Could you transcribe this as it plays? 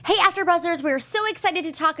AfterBuzzers, we're so excited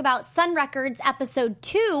to talk about Sun Records Episode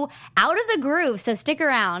 2, Out of the Groove, so stick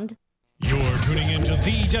around. You're tuning into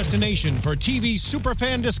the destination for TV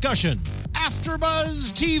superfan discussion,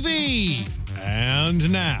 AfterBuzz TV. And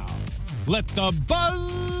now, let the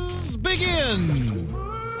buzz begin.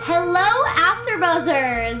 Hello,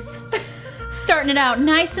 AfterBuzzers. Starting it out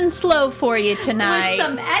nice and slow for you tonight. With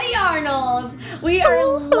some Eddie Arnold. We are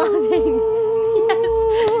loving...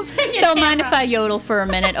 Yes. Sing it, Don't mind Tamara. if I yodel for a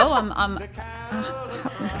minute. Oh, I'm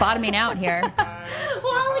bottoming out here.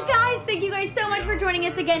 Well, guys, thank you guys so much for joining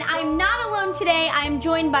us again. I'm not alone today. I'm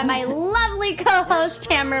joined by my lovely co-host,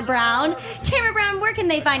 Tamara Brown. Tamara Brown, where can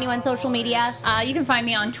they find you on social media? You can find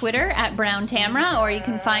me on Twitter at Brown Tamra, or you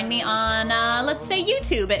can find me on, let's say,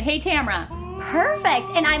 YouTube at Hey Tamra.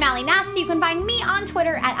 Perfect. And I'm Allie Nasta. You can find me on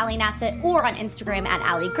Twitter at Allie Nasta or on Instagram at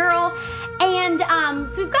Allie Girl. And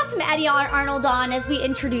so we've got some Eddie Arnold on, as we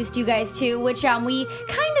introduced you guys to, which we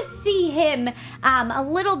kind of see him a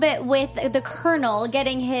little bit with the Colonel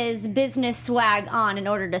getting his business swag on in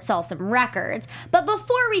order to sell some records. But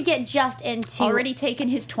before we get just into... Already taken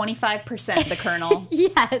his 25%, the Colonel.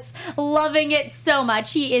 Yes, loving it so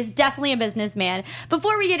much. He is definitely a businessman.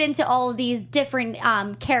 Before we get into all of these different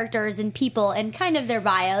characters and people and kind of their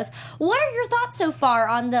bios, what are your thoughts so far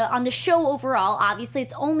on the show overall? Obviously,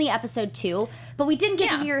 it's only episode 2, but we didn't get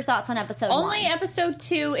to hear your thoughts on episode 1. Only episode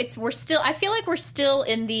 2. I feel like we're still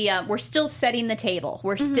in the we're still setting the table.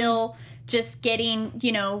 We're still just getting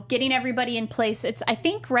everybody in place. I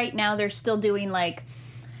think right now they're still doing, like,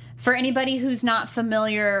 for anybody who's not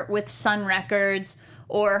familiar with Sun Records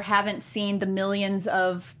or haven't seen the millions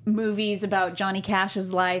of movies about Johnny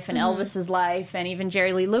Cash's life and Elvis's life and even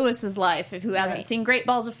Jerry Lee Lewis's life, who hasn't seen Great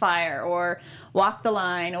Balls of Fire or Walk the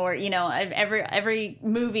Line or, every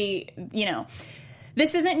movie,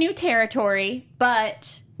 This isn't new territory,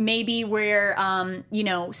 but maybe we're,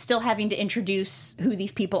 still having to introduce who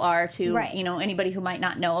these people are to, anybody who might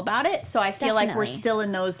not know about it. So I feel like we're still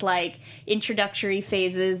in those, like, introductory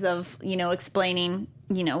phases of, explaining,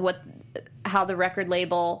 how the record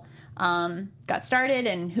label got started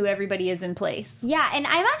and who everybody is in place. Yeah, and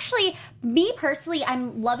I'm actually, me personally,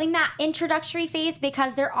 I'm loving that introductory phase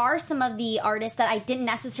because there are some of the artists that I didn't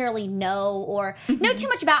necessarily know or know too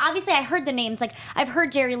much about. Obviously, I heard the names. Like, I've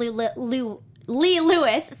heard Jerry Lee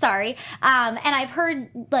Lewis, and I've heard,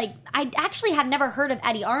 like, I actually had never heard of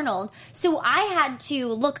Eddie Arnold, so I had to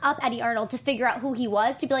look up Eddie Arnold to figure out who he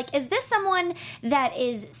was, to be like, is this someone that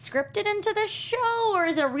is scripted into this show, or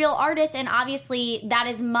is it a real artist? And obviously, that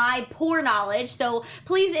is my poor knowledge, so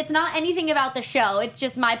please, it's not anything about the show, it's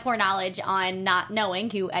just my poor knowledge on not knowing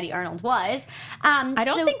who Eddie Arnold was. I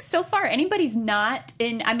don't think so far anybody's not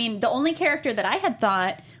in, the only character that I had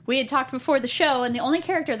thought, we had talked before the show, and the only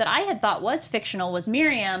character that I had thought was fictional was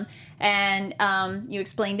Miriam, and you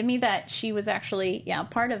explained to me that she was actually,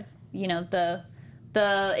 part of, the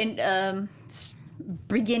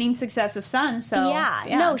beginning success of Sun, so... and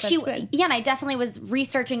I definitely was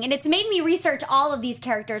researching, and it's made me research all of these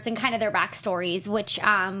characters and kind of their backstories, which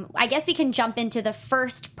I guess we can jump into the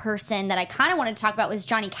first person that I kind of wanted to talk about was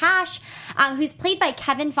Johnny Cash, who's played by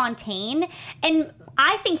Kevin Fontaine, and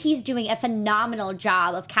I think he's doing a phenomenal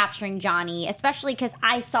job of capturing Johnny, especially because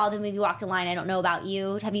I saw the movie Walk the Line. I don't know about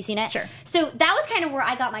you. Have you seen it? Sure. So that was kind of where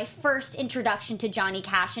I got my first introduction to Johnny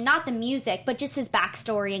Cash, and not the music, but just his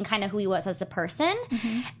backstory and kind of who he was as a person.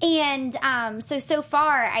 And so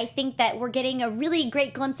far, I think that we're getting a really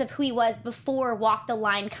great glimpse of who he was before Walk the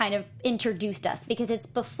Line kind of introduced us, because it's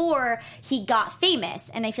before he got famous,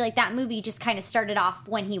 and I feel like that movie just kind of started off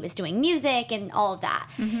when he was doing music and all of that.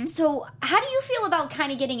 So how do you feel about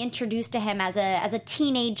kind of getting introduced to him as a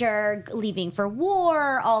teenager, leaving for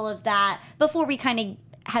war, all of that, before we kind of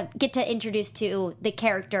get to introduce to the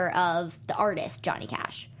character of the artist Johnny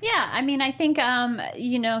Cash? Yeah, I think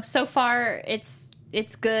so far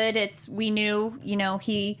it's good. We knew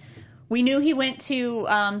he went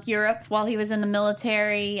to Europe while he was in the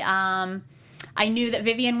military. I knew that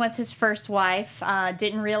Vivian was his first wife.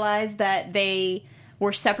 Didn't realize that they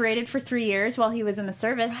were separated for 3 years while he was in the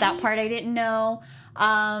service. That part I didn't know.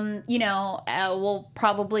 Will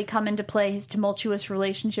probably come into play his tumultuous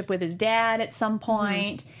relationship with his dad at some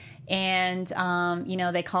point. And,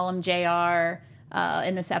 they call him JR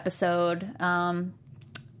in this episode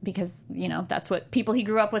because, that's what people he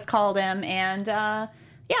grew up with called him. And,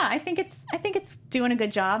 I think it's doing a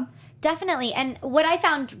good job. Definitely. And what I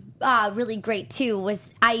found really great, too, was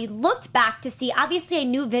I looked back to see, obviously I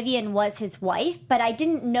knew Vivian was his wife, but I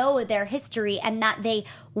didn't know their history and that they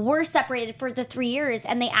were separated for the 3 years.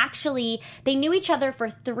 And they knew each other for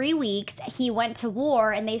 3 weeks. He went to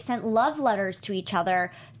war and they sent love letters to each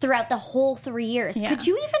other throughout the whole 3 years. Yeah. Could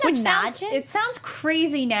you even imagine? It sounds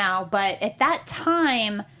crazy now, but at that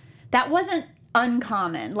time, that wasn't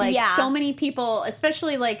uncommon. Like, so many people,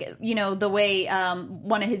 especially, like, you know, the way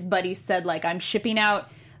one of his buddies said, like, I'm shipping out,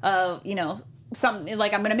 you know, something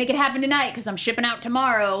like, I'm going to make it happen tonight because I'm shipping out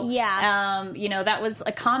tomorrow. Yeah. You know, that was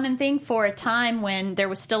a common thing for a time when there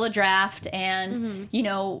was still a draft and, you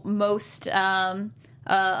know, most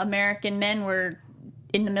American men were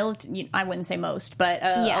in the military. I wouldn't say most, but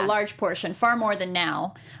a large portion, far more than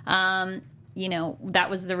now. You know, that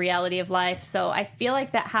was the reality of life. So I feel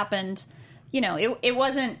like that happened. You know, it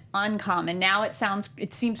wasn't uncommon. Now it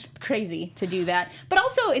seems crazy to do that. But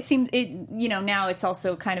also you know, now it's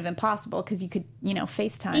also kind of impossible because you could, you know,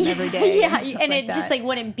 FaceTime every day. And it just like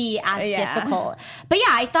wouldn't be as difficult. But yeah,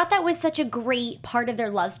 I thought that was such a great part of their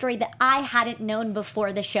love story that I hadn't known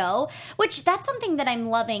before the show, which that's something that I'm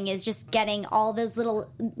loving, is just getting all those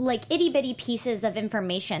little like itty bitty pieces of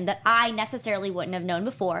information that I necessarily wouldn't have known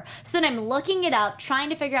before. So then I'm looking it up, trying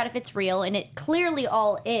to figure out if it's real, and it clearly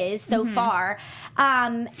all is so far.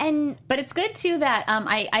 But it's good too that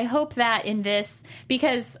I hope that in this,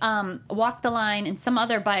 because Walk the Line and some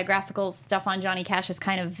other biographical stuff on Johnny Cash has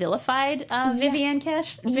kind of vilified Vivian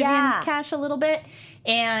Cash a little bit,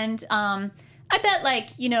 and I bet, like,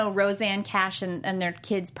 you know, Roseanne Cash and their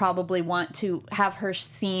kids probably want to have her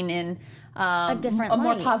seen in a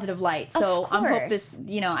more positive light. So I hope this,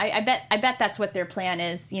 you know, I bet that's what their plan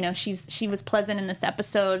is. You know, she was pleasant in this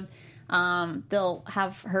episode. They'll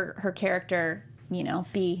have her character, you know,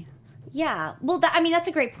 be... Yeah. Well, that's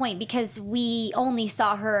a great point, because we only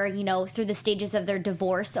saw her, you know, through the stages of their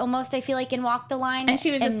divorce almost, I feel like, in Walk the Line. And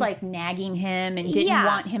she was just, like, nagging him and didn't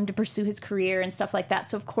want him to pursue his career and stuff like that.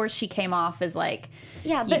 So, of course, she came off as, like,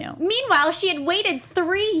 yeah, but you know. Meanwhile, she had waited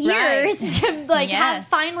 3 years to, like, have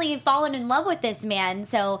finally fallen in love with this man.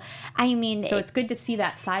 So, I mean... So, it's good to see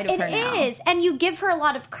that side of her now. It is. And you give her a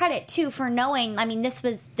lot of credit, too, for knowing, I mean, this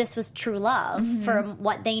was true love from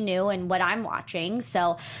what they knew and what I'm watching.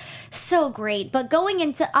 So great. But going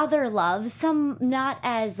into other loves, some not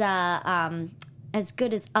as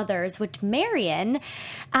good as others, which Marion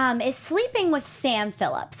is sleeping with Sam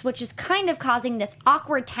Phillips, which is kind of causing this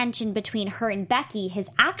awkward tension between her and Becky, his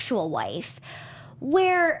actual wife,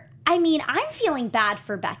 where, I mean, I'm feeling bad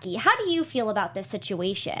for Becky. How do you feel about this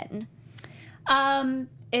situation?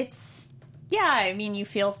 Yeah, I mean, you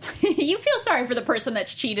feel sorry for the person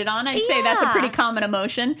that's cheated on. I'd say that's a pretty common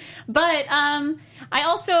emotion. But I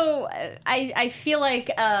also I feel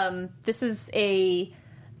like this is a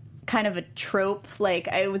kind of a trope. Like,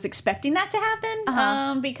 I was expecting that to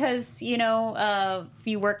happen because, you know, if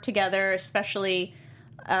you work together, especially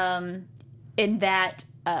in that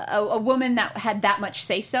a woman that had that much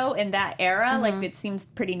say-so in that era, like, it seems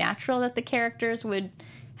pretty natural that the characters would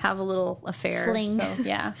have a little affair. Fling. So,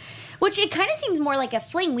 yeah. Which it kind of seems more like a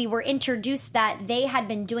fling. We were introduced that they had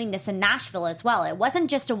been doing this in Nashville as well. It wasn't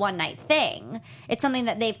just a one-night thing. It's something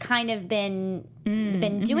that they've kind of been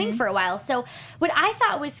doing for a while. So what I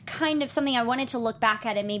thought was kind of something I wanted to look back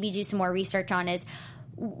at and maybe do some more research on is,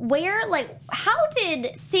 how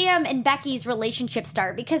did Sam and Becky's relationship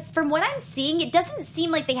start? Because from what I'm seeing, it doesn't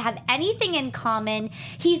seem like they have anything in common.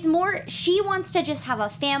 She wants to just have a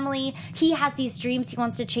family. He has these dreams he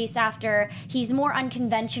wants to chase after. He's more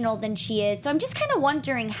unconventional than she is. So I'm just kind of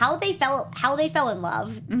wondering how they fell in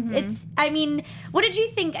love. What did you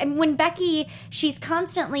think? I mean, when Becky, she's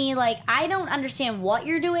constantly like, I don't understand what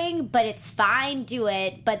you're doing, but it's fine, do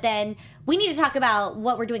it. But then we need to talk about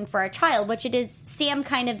what we're doing for our child, which it is, Sam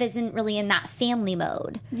kind of isn't really in that family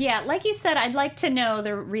mode. Yeah, like you said, I'd like to know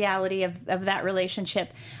the reality of that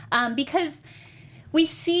relationship. Because we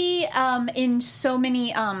see in so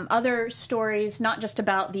many other stories, not just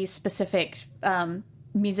about these specific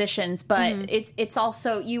musicians, but it's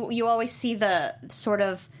also, you always see the sort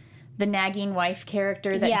of the nagging wife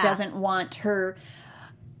character that doesn't want her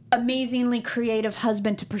amazingly creative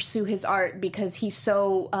husband to pursue his art because he's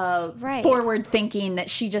so forward thinking that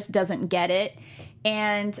she just doesn't get it.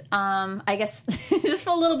 And I guess just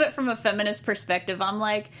a little bit from a feminist perspective, I'm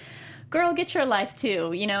like, girl, get your life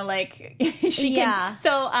too, you know, like she can.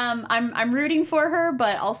 So I'm rooting for her,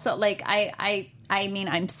 but also, like, I mean,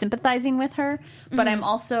 I'm sympathizing with her, but I'm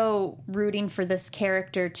also rooting for this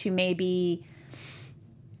character to maybe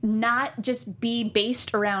not just be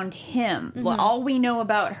based around him. Well, all we know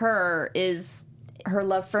about her is her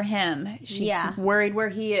love for him. She's worried where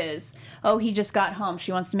he is. Oh, he just got home.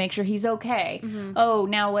 She wants to make sure he's okay. Oh,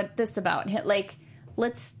 now what this about? Like,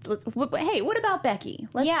 hey, what about Becky?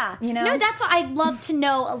 You know? No, that's what I'd love to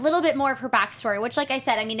know a little bit more of her backstory, which, like I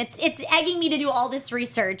said, I mean, it's egging me to do all this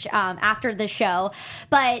research after the show.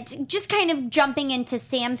 But just kind of jumping into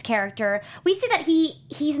Sam's character, we see that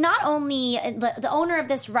he's not only the owner of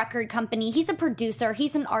this record company, he's a producer,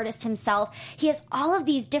 he's an artist himself. He has all of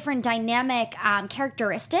these different dynamic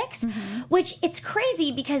characteristics, which it's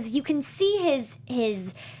crazy because you can see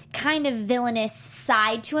his kind of villainous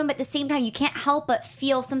side to him, but at the same time you can't help but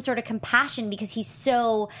feel some sort of compassion because he's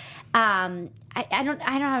so I don't know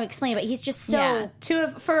how to explain it, but he's just so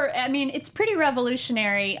I mean, it's pretty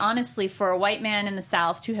revolutionary, honestly, for a white man in the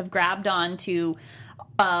South to have grabbed on to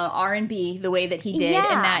R&B the way that he did in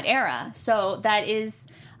that era. So that is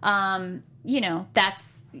you know,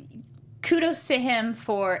 that's kudos to him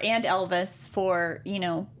and Elvis for, you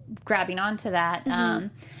know, grabbing onto that.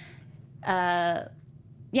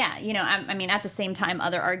 Yeah, you know, I mean, at the same time,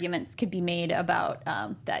 other arguments could be made about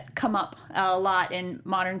that come up a lot in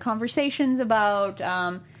modern conversations about,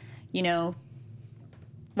 you know,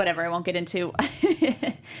 whatever. I won't get into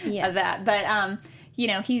that, but you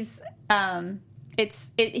know, he is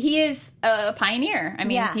a pioneer. I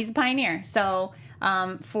mean, he's a pioneer. So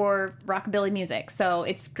for rockabilly music, so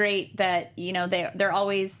it's great that, you know, they're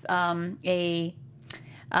always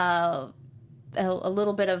a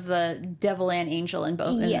little bit of the devil and angel in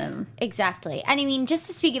both of them. Exactly. And I mean, just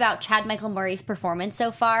to speak about Chad Michael Murray's performance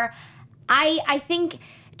so far, I think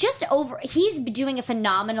he's doing a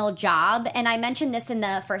phenomenal job. And I mentioned this in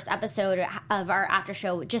the first episode of our after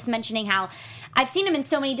show, just mentioning how I've seen him in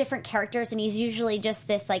so many different characters, and he's usually just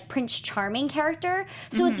this like Prince Charming character.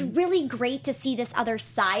 So it's really great to see this other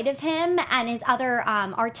side of him and his other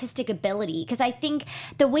artistic ability, because I think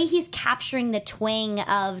the way he's capturing the twang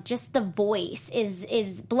of just the voice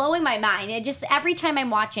is blowing my mind. It just, every time I'm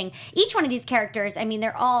watching each one of these characters, I mean,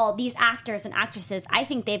 they're all these actors and actresses. I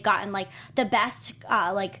think they've gotten like the best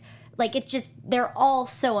like it's just, they're all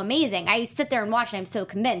so amazing. I sit there and watch and I'm so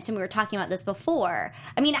convinced, and we were talking about this before.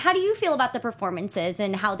 I mean, how do you feel about the performances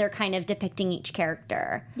and how they're kind of depicting each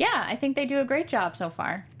character? Yeah, I think they do a great job so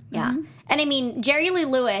far. Yeah. And I mean, Jerry Lee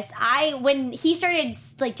Lewis, when he started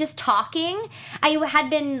like just talking, I had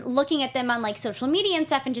been looking at them on like social media and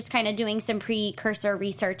stuff and just kind of doing some precursor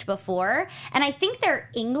research before. And I think they're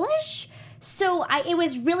English. So it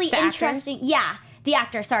was really interesting. Actors? Yeah. The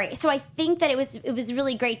actor, sorry. So I think that it was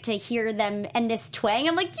really great to hear them and this twang.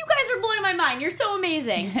 I'm like, you guys are blowing my mind. You're so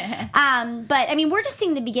amazing. But I mean, we're just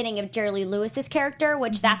seeing the beginning of Jerry Lee Lewis's character,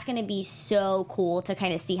 which that's going to be so cool to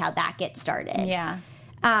kind of see how that gets started. Yeah.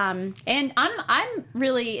 And I'm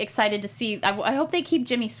really excited to see. I hope they keep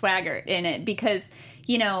Jimmy Swaggart in it, because,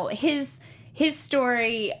 you know, his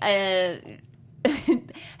story,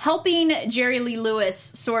 helping Jerry Lee Lewis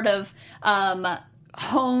sort of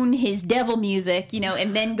hone his devil music, you know,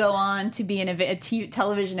 and then go on to be a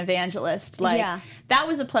television evangelist. That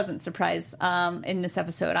was a pleasant surprise in this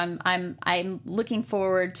episode. I'm looking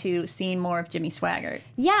forward to seeing more of Jimmy Swaggart.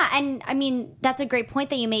 Yeah, and I mean, that's a great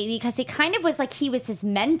point that you made, because it kind of was like he was his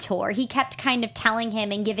mentor. He kept kind of telling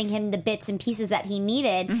him and giving him the bits and pieces that he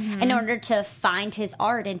needed in order to find his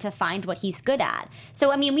art and to find what he's good at. So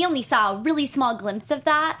I mean, we only saw a really small glimpse of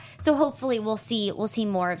that. So hopefully we'll see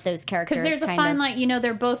more of those characters. Because there's a fine line. You know,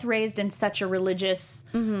 they're both raised in such a religious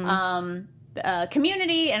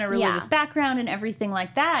community and a religious background and everything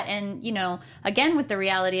like that. And, you know, again, with the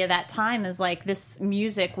reality of that time is like this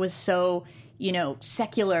music was so, you know,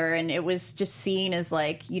 secular, and it was just seen as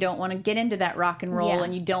like, you don't want to get into that rock and roll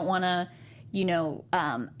and you don't want to, you know,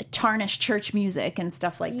 tarnish church music and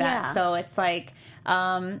stuff like that. Yeah. So it's like,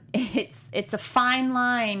 it's a fine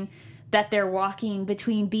line that they're walking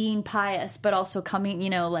between being pious but also coming, you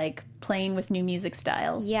know, like playing with new music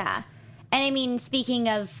styles. Yeah. And I mean, speaking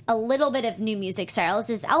of a little bit of new music styles,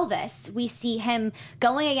 is Elvis. We see him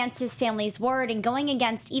going against his family's word and going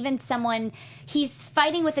against even someone. He's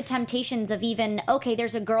fighting with the temptations of even, okay,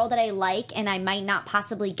 there's a girl that I like and I might not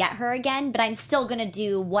possibly get her again, but I'm still going to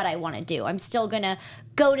do what I want to do. I'm still going to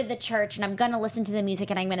go to the church and I'm going to listen to the music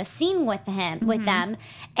and I'm going to sing with them.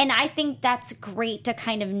 And I think that's great to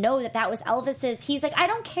kind of know that was Elvis's. He's like, I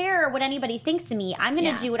don't care what anybody thinks of me. I'm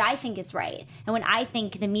going to do what I think is right and what I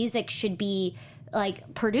think the music should be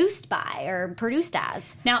like produced by or produced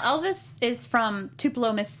as. Now, Elvis is from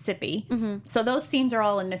Tupelo, Mississippi, so those scenes are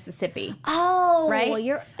all in Mississippi. Oh,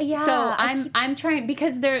 right. So I'm trying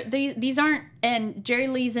because these aren't, and Jerry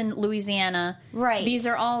Lee's in Louisiana. Right. These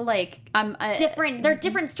are all like different. They're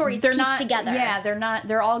different stories they're pieced not together. Yeah, they're not.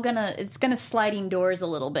 They're all it's gonna sliding doors a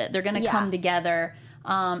little bit. They're gonna come together.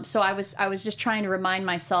 So I was just trying to remind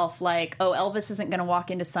myself, like, oh, Elvis isn't going to walk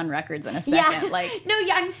into Sun Records in a second. Yeah. Like, no,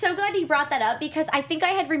 yeah, I'm so glad you brought that up because I think I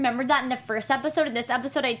had remembered that in the first episode. In this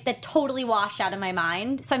episode, that totally washed out of my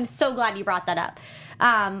mind. So I'm so glad you brought that up.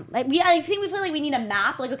 I think we feel like we need a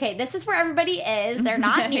map. Like, okay, this is where everybody is. They're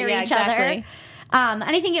not near each other. And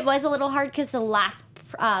I think it was a little hard because the last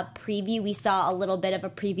preview, we saw a little bit of a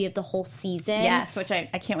preview of the whole season. Yes, which I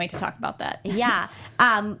can't wait to talk about that. Yeah.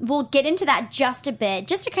 We'll get into that just a bit.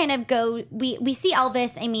 Just to kind of go, we see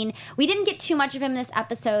Elvis. I mean, we didn't get too much of him this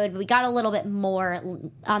episode. We got a little bit more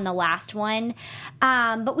on the last one.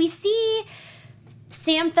 But we see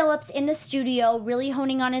Sam Phillips in the studio really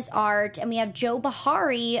honing on his art, and we have Joe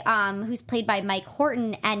Bahari, who's played by Mike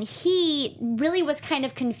Horton, and he really was kind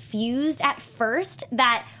of confused at first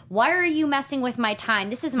that, why are you messing with my time?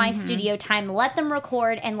 This is my studio time. Let them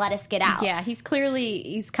record and let us get out. Yeah, he's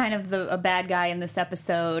kind of a bad guy in this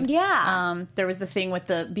episode. Yeah. There was the thing with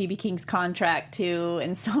the BB King's contract too,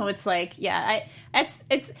 and so it's like, yeah,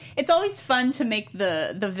 it's always fun to make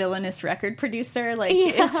the villainous record producer. Like,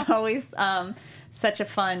 it's always such a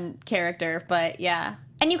fun character, but yeah.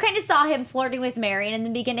 And you kind of saw him flirting with Marion in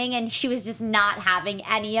the beginning, and she was just not having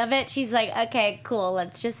any of it. She's like, okay, cool,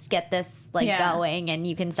 let's just get this going, and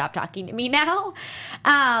you can stop talking to me now.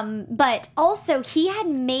 But also, he had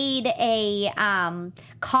made a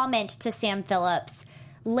comment to Sam Phillips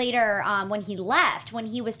later when he left, when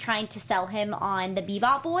he was trying to sell him on the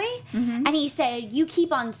Bebop Boy, and he said, you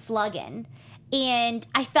keep on slugging. And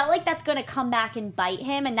I felt like that's going to come back and bite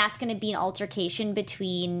him, and that's going to be an altercation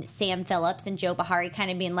between Sam Phillips and Joe Bahari, kind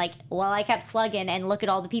of being like, well, I kept slugging, and look at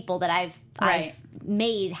all the people that I've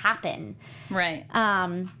made happen. Right.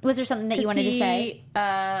 Was there something that you wanted to say?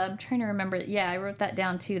 I'm trying to remember. Yeah, I wrote that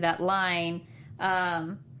down too, that line.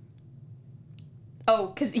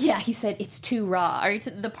 Because, he said, it's too raw.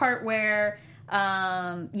 The part where,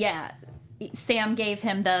 Sam gave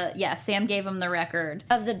him the record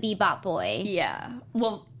Of the Bebop Boy. Yeah.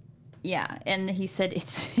 Well, yeah, and he said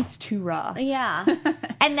it's too raw. Yeah.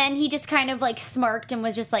 And then he just kind of like smirked and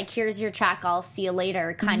was just like, here's your track, I'll see you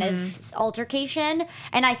later kind of altercation.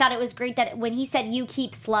 And I thought it was great that when he said you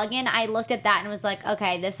keep slugging, I looked at that and was like,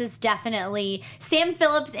 okay, this is definitely Sam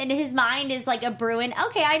Phillips in his mind is like a Bruin.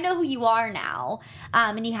 Okay, I know who you are now.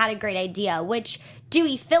 And he had a great idea, which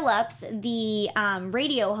Dewey Phillips, the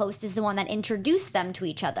radio host, is the one that introduced them to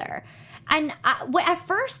each other. And at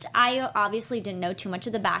first, I obviously didn't know too much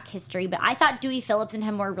of the back history, but I thought Dewey Phillips and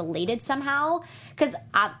him were related somehow, because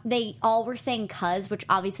they all were saying cuz, which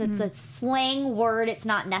obviously it's a slang word. It's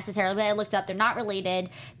not necessarily, but I looked up. They're not related.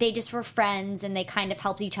 They just were friends, and they kind of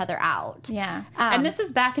helped each other out. Yeah. And this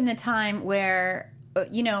is back in the time where,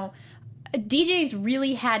 DJs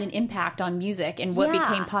really had an impact on music and what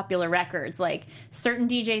became popular records. Like, certain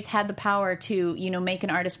DJs had the power to, make an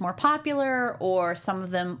artist more popular, or some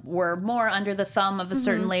of them were more under the thumb of a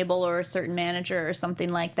certain label or a certain manager or something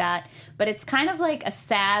like that. But it's kind of like a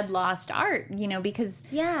sad lost art, because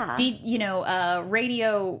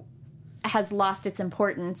radio has lost its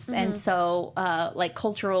importance, and so like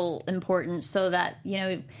cultural importance, so that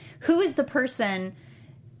who is the person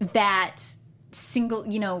that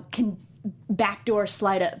can backdoor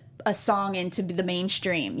slide a song into the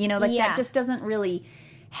mainstream, that just doesn't really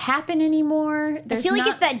happen anymore. I feel like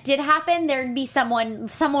if that did happen, there'd be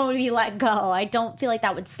someone would be let go. I don't feel like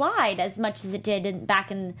that would slide as much as it did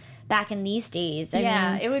back in these days.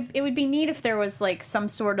 I mean, it would be neat if there was like some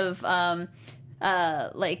sort of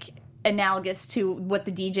like analogous to what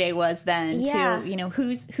the DJ was then, to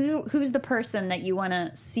who's the person that you want to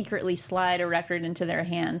secretly slide a record into their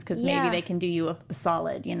hands, because maybe they can do you a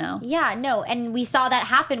solid, and we saw that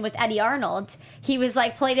happen with Eddie Arnold. He was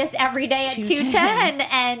like, play this every day at 2:10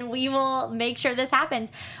 and we will make sure this happens,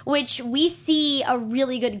 which we see a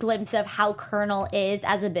really good glimpse of how Colonel is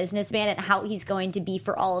as a businessman and how he's going to be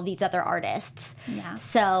for all of these other artists. Yeah.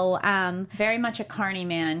 So very much a carny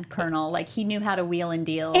man, Colonel. Like, he knew how to wheel and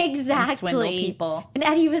deal. Exactly. Exactly. and swindle people. And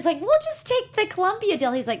Eddie was like, we'll just take the Columbia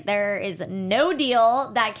deal. He's like, there is no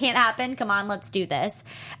deal. That can't happen. Come on, let's do this.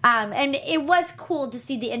 And it was cool to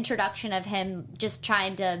see the introduction of him just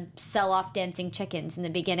trying to sell off dancing chickens in the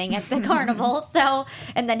beginning at the carnival. So,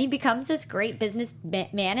 and then he becomes this great businessman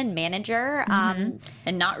and manager. And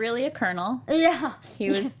not really a colonel. Yeah. He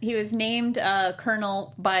was named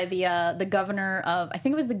colonel by the governor of, I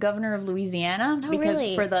think it was the governor of Louisiana, because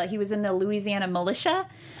really? he was in the Louisiana militia,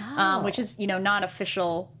 which is not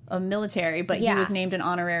official military, but he was named an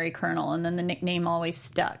honorary colonel, and then the nickname always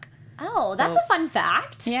stuck. Oh, that's a fun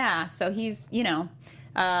fact. Yeah, so he's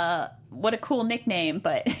what a cool nickname,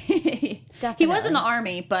 but he was in the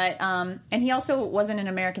army, but and he also wasn't an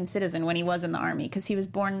American citizen when he was in the army because he was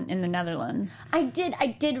born in the Netherlands. I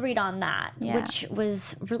did read on that, which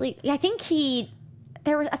was really. I think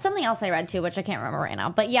there was something else I read too, which I can't remember right now.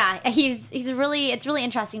 But yeah, it's really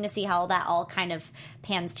interesting to see how that all kind of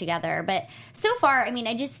pans together. But so far, I mean,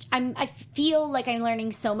 I feel like I'm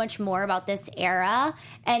learning so much more about this era,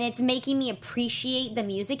 and it's making me appreciate the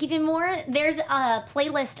music even more. There's a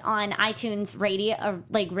playlist on iTunes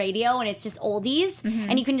radio, and it's just oldies,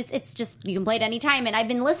 and you can play it anytime. And I've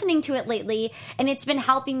been listening to it lately, and it's been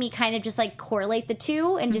helping me kind of just like correlate the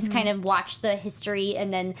two and just kind of watch the history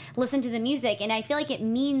and then listen to the music. And I feel like it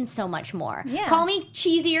means so much more. Yeah. Call me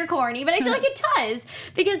cheesy or corny, but I feel like it does,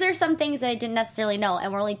 because there's some things that I didn't necessarily know,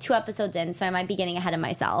 and we're only 2 episodes in, so I might be getting ahead of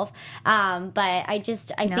myself. But I think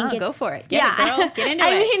it's... go for it. Get it, girl. Get into it.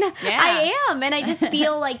 I mean, I am, and I just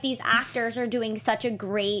feel like these actors are doing such a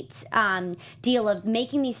great deal of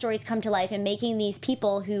making these stories come to life and making these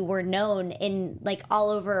people who were known in like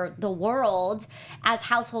all over the world as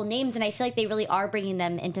household names, and I feel like they really are bringing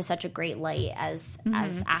them into such a great light as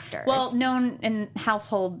actors. Well, known in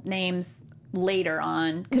household names later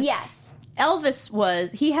on. Yes.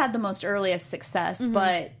 Elvis he had the most earliest success,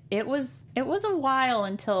 but it was a while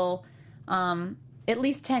until at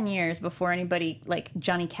least 10 years before anybody like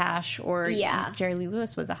Johnny Cash or Jerry Lee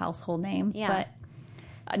Lewis was a household name. Yeah.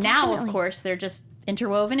 But now, of course, they're just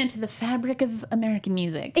interwoven into the fabric of American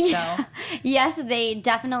music. So. Yes, they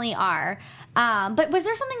definitely are. But was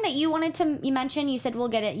there something that you mention? You said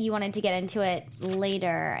you wanted to get into it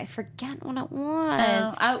later. I forget what it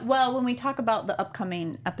was. Well, when we talk about the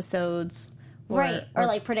upcoming episodes. Or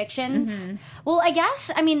like predictions. Well, I guess,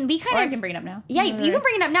 I mean, I can bring it up now. Yeah, you can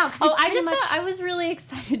bring it up now. I was really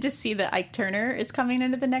excited to see that Ike Turner is coming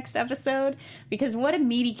into the next episode, because what a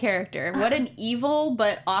meaty character. What an evil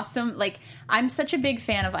but awesome, like, I'm such a big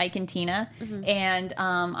fan of Ike and Tina, and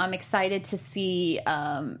I'm excited to see,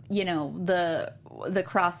 the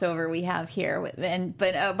crossover we have here.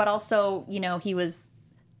 But also, he was...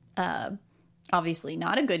 obviously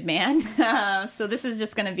not a good man. So this is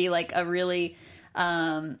just going to be like a really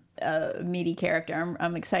meaty character.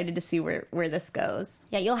 I'm excited to see where this goes.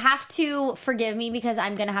 Yeah, you'll have to forgive me because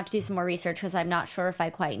I'm going to have to do some more research because I'm not sure if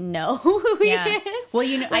I quite know who he is. Well,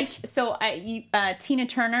 Tina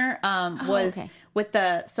Turner was with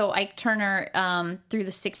so Ike Turner through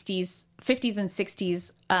the 50s and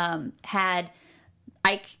 60s had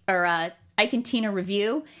Ike and Tina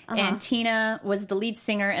Review, and Tina was the lead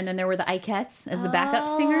singer, and then there were the Ikeettes as the backup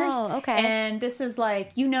singers. Okay. And this is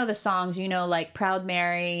like, the songs, like Proud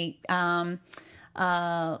Mary, a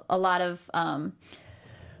lot of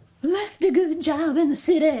left a good job in the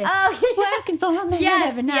city, working for a man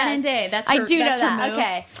every night and day. That's her, I do know that's that.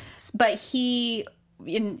 Okay. But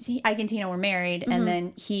Ike and Tina were married, and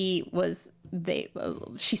then she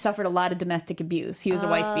suffered a lot of domestic abuse. He was a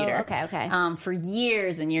wife beater. Okay. For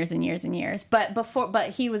years and years and years and years. But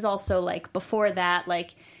he was also like, before that,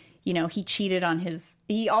 like, he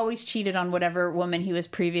always cheated on whatever woman he was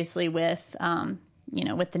previously with,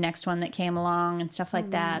 with the next one that came along and stuff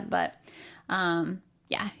like that. But,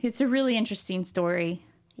 it's a really interesting story.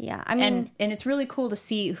 Yeah, I mean... And it's really cool to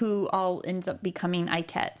see who all ends up becoming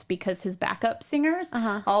Ikeettes, because his backup singers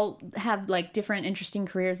all have, like, different interesting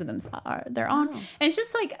careers of their own. And it's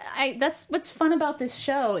just, like, that's what's fun about this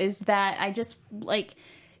show, is that I just, like,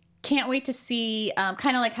 can't wait to see,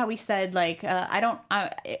 kind of like how we said, like,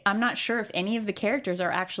 I'm not sure if any of the characters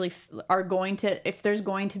are actually, if there's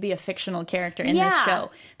going to be a fictional character in this show,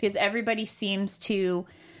 because everybody seems to...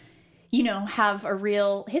 have a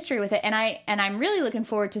real history with it. And I'm really looking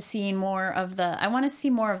forward to seeing I want to see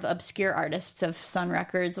more of the obscure artists of Sun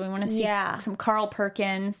Records. We want to see some Carl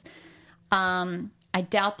Perkins. I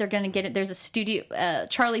doubt they're going to get it. There's a studio,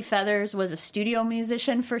 Charlie Feathers was a studio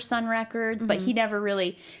musician for Sun Records, but he never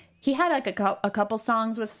really, he had like a couple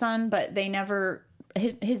songs with Sun, but they never,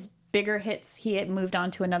 his bigger hits, he had moved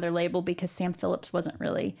on to another label because Sam Phillips wasn't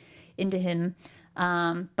really into him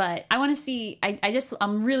But I want to see.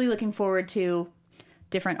 I'm really looking forward to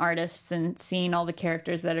different artists and seeing all the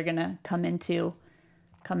characters that are going to come into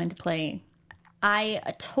play. I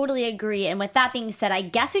totally agree. And with that being said, I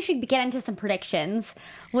guess we should get into some predictions,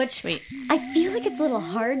 which I feel like it's a little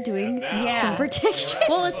hard doing some predictions.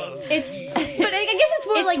 Well, it's but I guess it's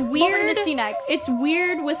more it's like weird. What we're gonna see next. It's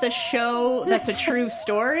weird with a show that's a true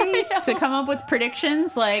story to come up with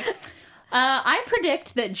predictions. Like, I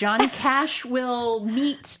predict that Johnny Cash will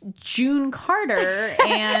meet June Carter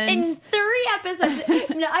and in 3 episodes.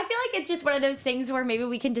 No, I feel like it's just one of those things where maybe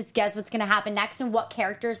we can just guess what's going to happen next and what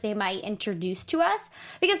characters they might introduce to us.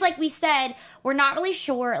 Because like we said, we're not really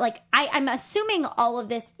sure. Like I'm assuming all of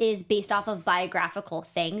this is based off of biographical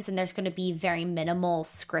things, and there's going to be very minimal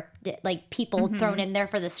script, like people thrown in there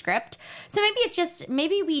for the script. So maybe it's just,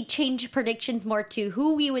 maybe we change predictions more to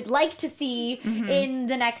who we would like to see in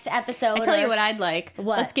the next episode. I tell you what I'd like.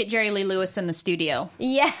 What? Let's get Jerry Lee Lewis in the studio.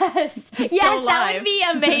 Yes. Still That alive. would be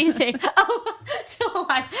amazing. Oh, still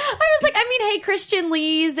alive. I was like, hey, Christian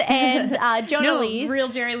Lees and Jonah No, Lees. real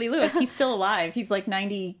Jerry Lee Lewis. He's still alive. He's like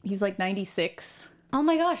 90. He's like 96. Oh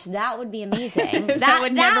my gosh, that would be amazing. That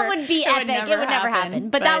would never- would be that would epic. never It would never happen, happen,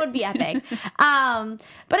 but that would be epic. But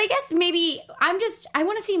I guess maybe I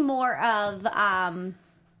want to see more of.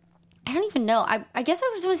 I don't even know. I guess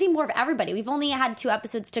I just want to see more of everybody. We've only had 2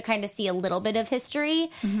 episodes to kind of see a little bit of history,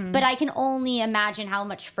 but I can only imagine how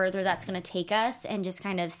much further that's going to take us, and just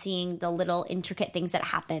kind of seeing the little intricate things that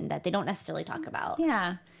happen that they don't necessarily talk about.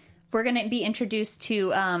 Yeah. We're going to be introduced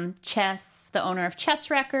to Chess, the owner of Chess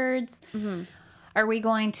Records. Are we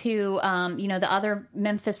going to, the other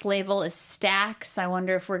Memphis label is Stax. I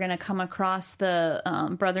wonder if we're going to come across the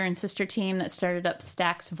brother and sister team that started up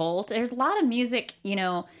Stax Volt. There's a lot of music,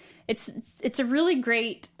 it's a really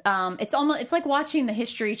great, it's like watching the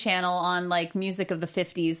History Channel on like music of the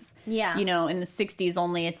 50s. Yeah. In the 60s,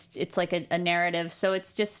 only it's like a narrative. So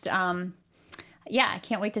it's just, I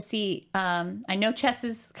can't wait to see. I know Chess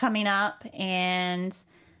is coming up, and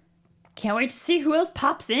can't wait to see who else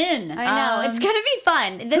pops in. I know. It's going to be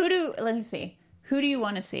fun. Let me see. Who do you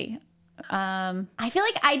want to see? I feel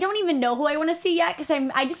like I don't even know who I want to see yet, because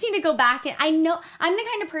I just need to go back, and I know I'm the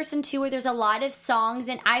kind of person too where there's a lot of songs,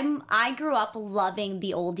 and I grew up loving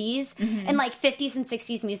the oldies and like 50s and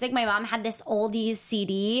 60s music. My mom had this oldies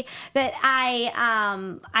CD that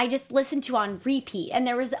I just listened to on repeat, and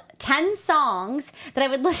there was 10 songs that I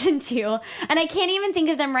would listen to, and I can't even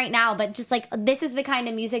think of them right now, but just like this is the kind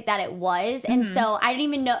of music that it was. And so I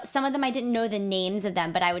didn't even know some of them. I didn't know the names of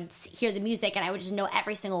them, but I would hear the music and I would just know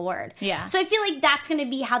every single word. Yeah. So I feel like that's going to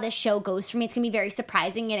be how this show goes for me. It's going to be very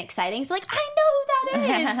surprising and exciting. So like, I know who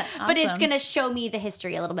that is. Awesome. But it's going to show me the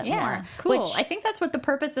history a little bit more. Cool. Which, I think that's what the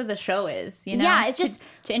purpose of the show is. Yeah, it's just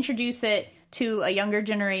to introduce it to a younger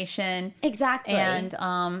generation. Exactly. And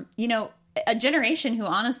a generation who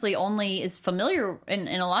honestly only is familiar in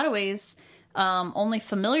a lot of ways, only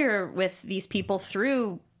familiar with these people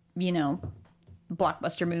through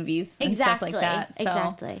blockbuster movies and stuff like that. So,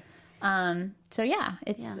 exactly.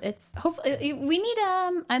 It's hopefully we need.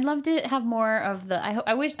 I'd love to have more of the.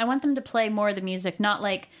 I want them to play more of the music, not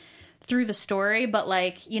like through the story, but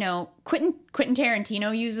like Quentin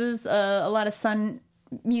Tarantino uses a lot of Sun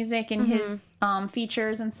music in his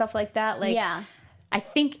features and stuff like that. Like, I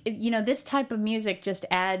think this type of music just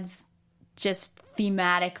adds. Just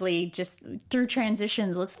thematically, just through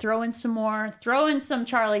transitions, let's throw in some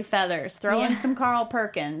Charlie Feathers, throw in some Carl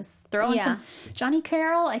Perkins, throw in some Johnny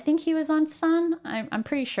Carroll. I think he was on Sun. I'm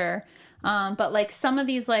pretty sure. But like some of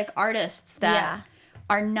these like artists that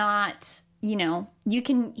are not, you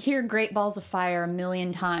can hear Great Balls of Fire a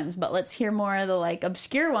million times, but let's hear more of the like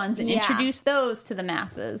obscure ones and introduce those to the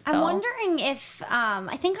masses. So. I'm wondering if,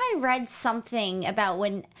 I think I read something about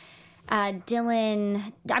when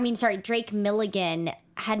Drake Milligan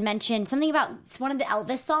had mentioned something about one of the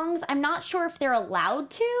Elvis songs. I'm not sure if they're allowed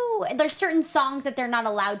to. There's certain songs that they're not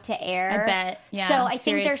allowed to air. I bet. Yeah. So I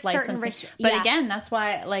think there's certain... But again, that's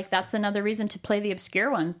why, that's another reason to play the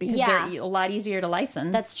obscure ones, because they're a lot easier to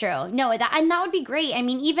license. That's true. No, that would be great. I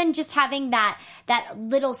mean, even just having that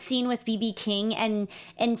little scene with B.B. King and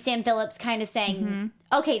Sam Phillips kind of saying...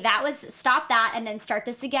 Okay, stop that and then start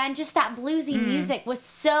this again. Just that bluesy music was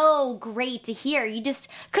so great to hear. You just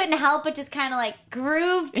couldn't help but just kind of like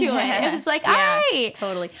groove to it. It was like, all right.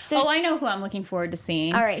 Totally. So, I know who I'm looking forward to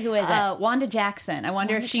seeing. All right, who is it? Wanda Jackson. I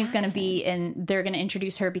wonder if she's going to be they're going to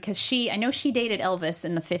introduce her because I know she dated Elvis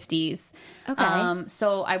in the 50s. Okay.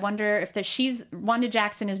 So I wonder if Wanda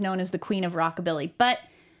Jackson is known as the Queen of Rockabilly, but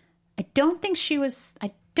I don't think she was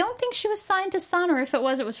signed to Sun, or if it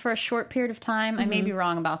was for a short period of time. I may be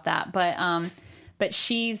wrong about that, but but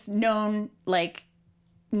she's known like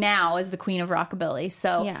now as the Queen of Rockabilly.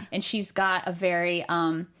 So, and she's got a very,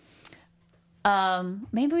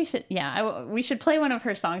 maybe we should, we should play one of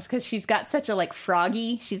her songs because she's got such a like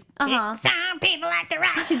froggy, some people like to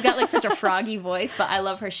rock. She's got like such a froggy voice, but I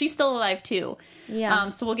love her. She's still alive too. Yeah.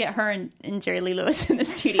 So we'll get her and Jerry Lee Lewis in the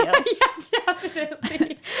studio. Yeah,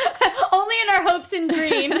 definitely. Only in our hopes and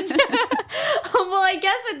dreams. Well, I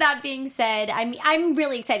guess with that being said, I'm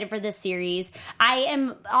really excited for this series. I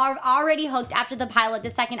am already hooked after the pilot, the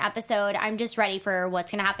second episode. I'm just ready for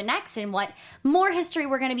what's going to happen next and what more history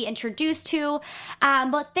we're going to be introduced to.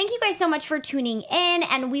 But thank you guys so much for tuning in,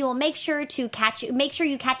 and we will make sure you catch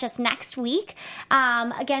us next week.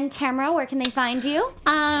 Again, Tamara, where can they find you?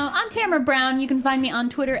 I'm Tamara Brown. You can find me on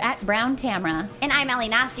Twitter at BrownTamara. And I'm Allie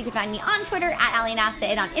Nasta. You can find me on Twitter at Allie Nasta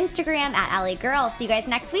and on Instagram at Allie Girl. See you guys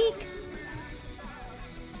next week.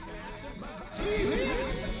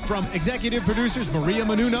 From executive producers Maria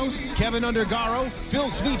Menounos, Kevin Undergaro, Phil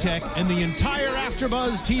Svitek, and the entire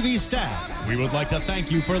AfterBuzz TV staff, we would like to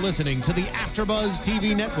thank you for listening to the AfterBuzz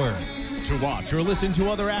TV network. To watch or listen to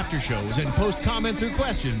other after shows and post comments or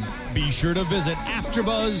questions, be sure to visit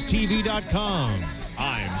AfterBuzzTV.com.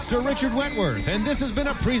 I'm Sir Richard Wentworth, and this has been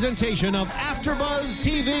a presentation of AfterBuzz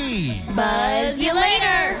TV. Buzz you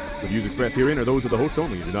later! The views expressed herein are those of the hosts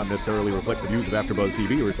only and do not necessarily reflect the views of AfterBuzz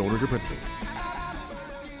TV or its owners or principals.